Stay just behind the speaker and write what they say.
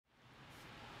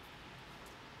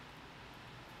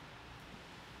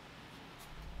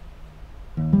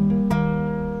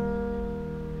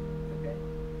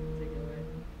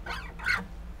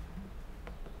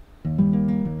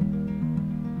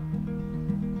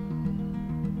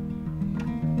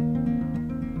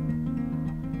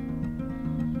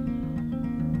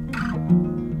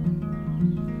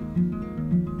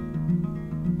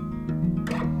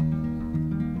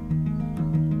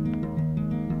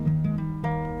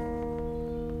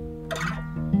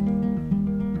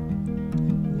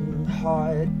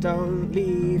heart, don't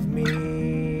leave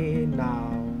me now.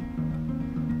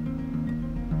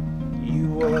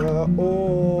 You were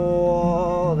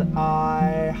all that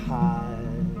I had.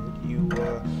 You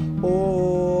were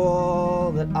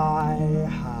all that I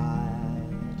had.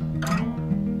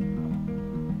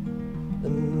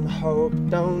 And hope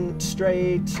don't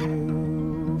stray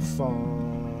too far.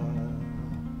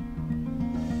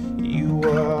 You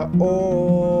were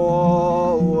always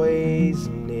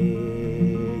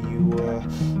near. You were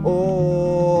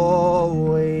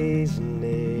always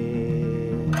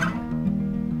near.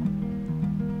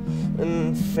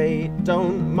 And fate,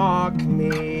 don't mock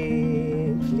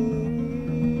me, please.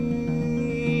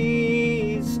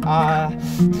 I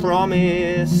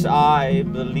promise I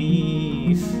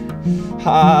believe.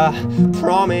 I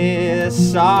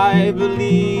promise I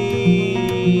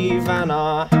believe. And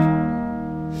I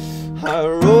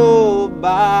roll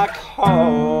back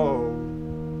home.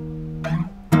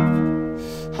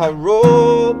 I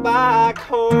roll back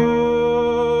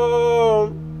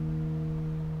home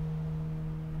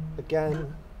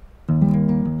again.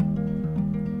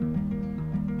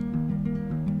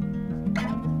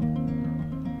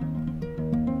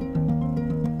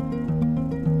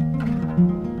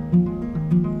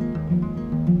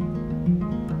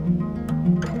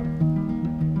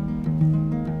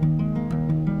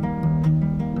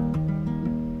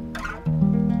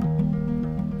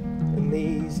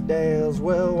 These dales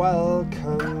will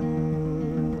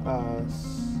welcome us.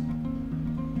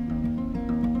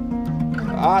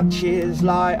 Arches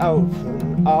lie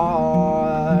open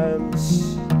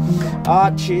arms.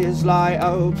 Arches lie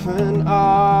open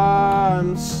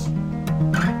arms.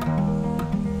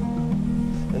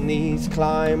 And these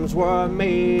climbs were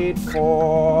made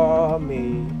for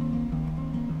me.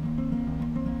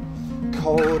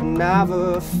 Cold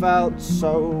never felt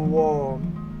so warm.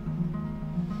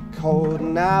 Cold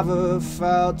never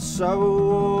felt so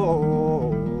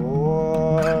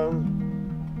warm.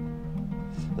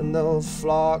 And they'll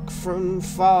flock from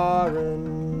far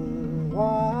and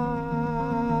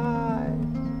wide.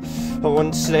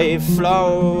 Once they've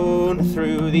flown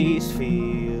through these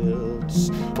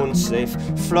fields. Once they've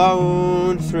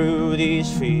flown through these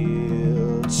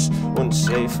fields. Once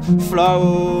they've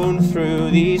flown through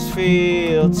these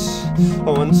fields.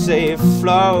 Once they've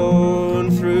flown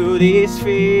through these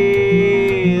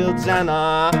fields. And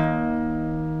I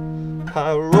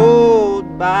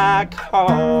rolled back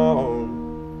home.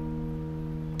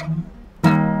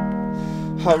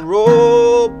 I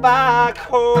rolled back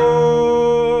home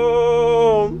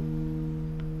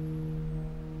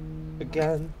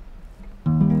again.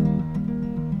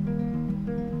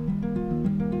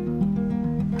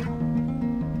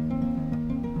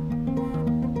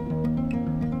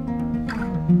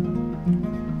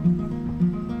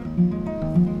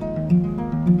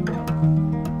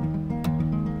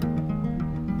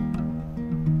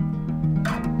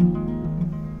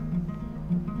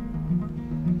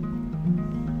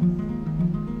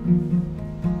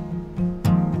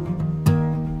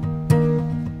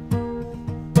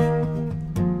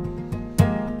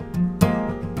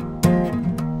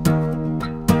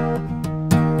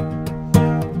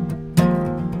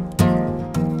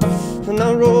 And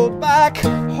I roll back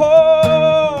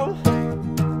home.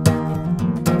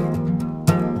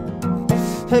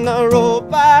 And I roll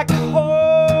back home.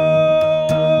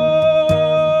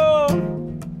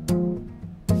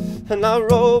 And I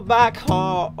roll back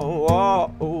home.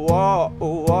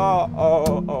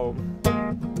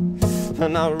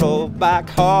 And I roll back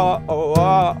home.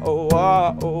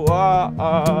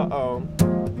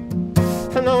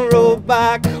 And I roll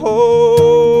back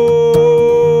home.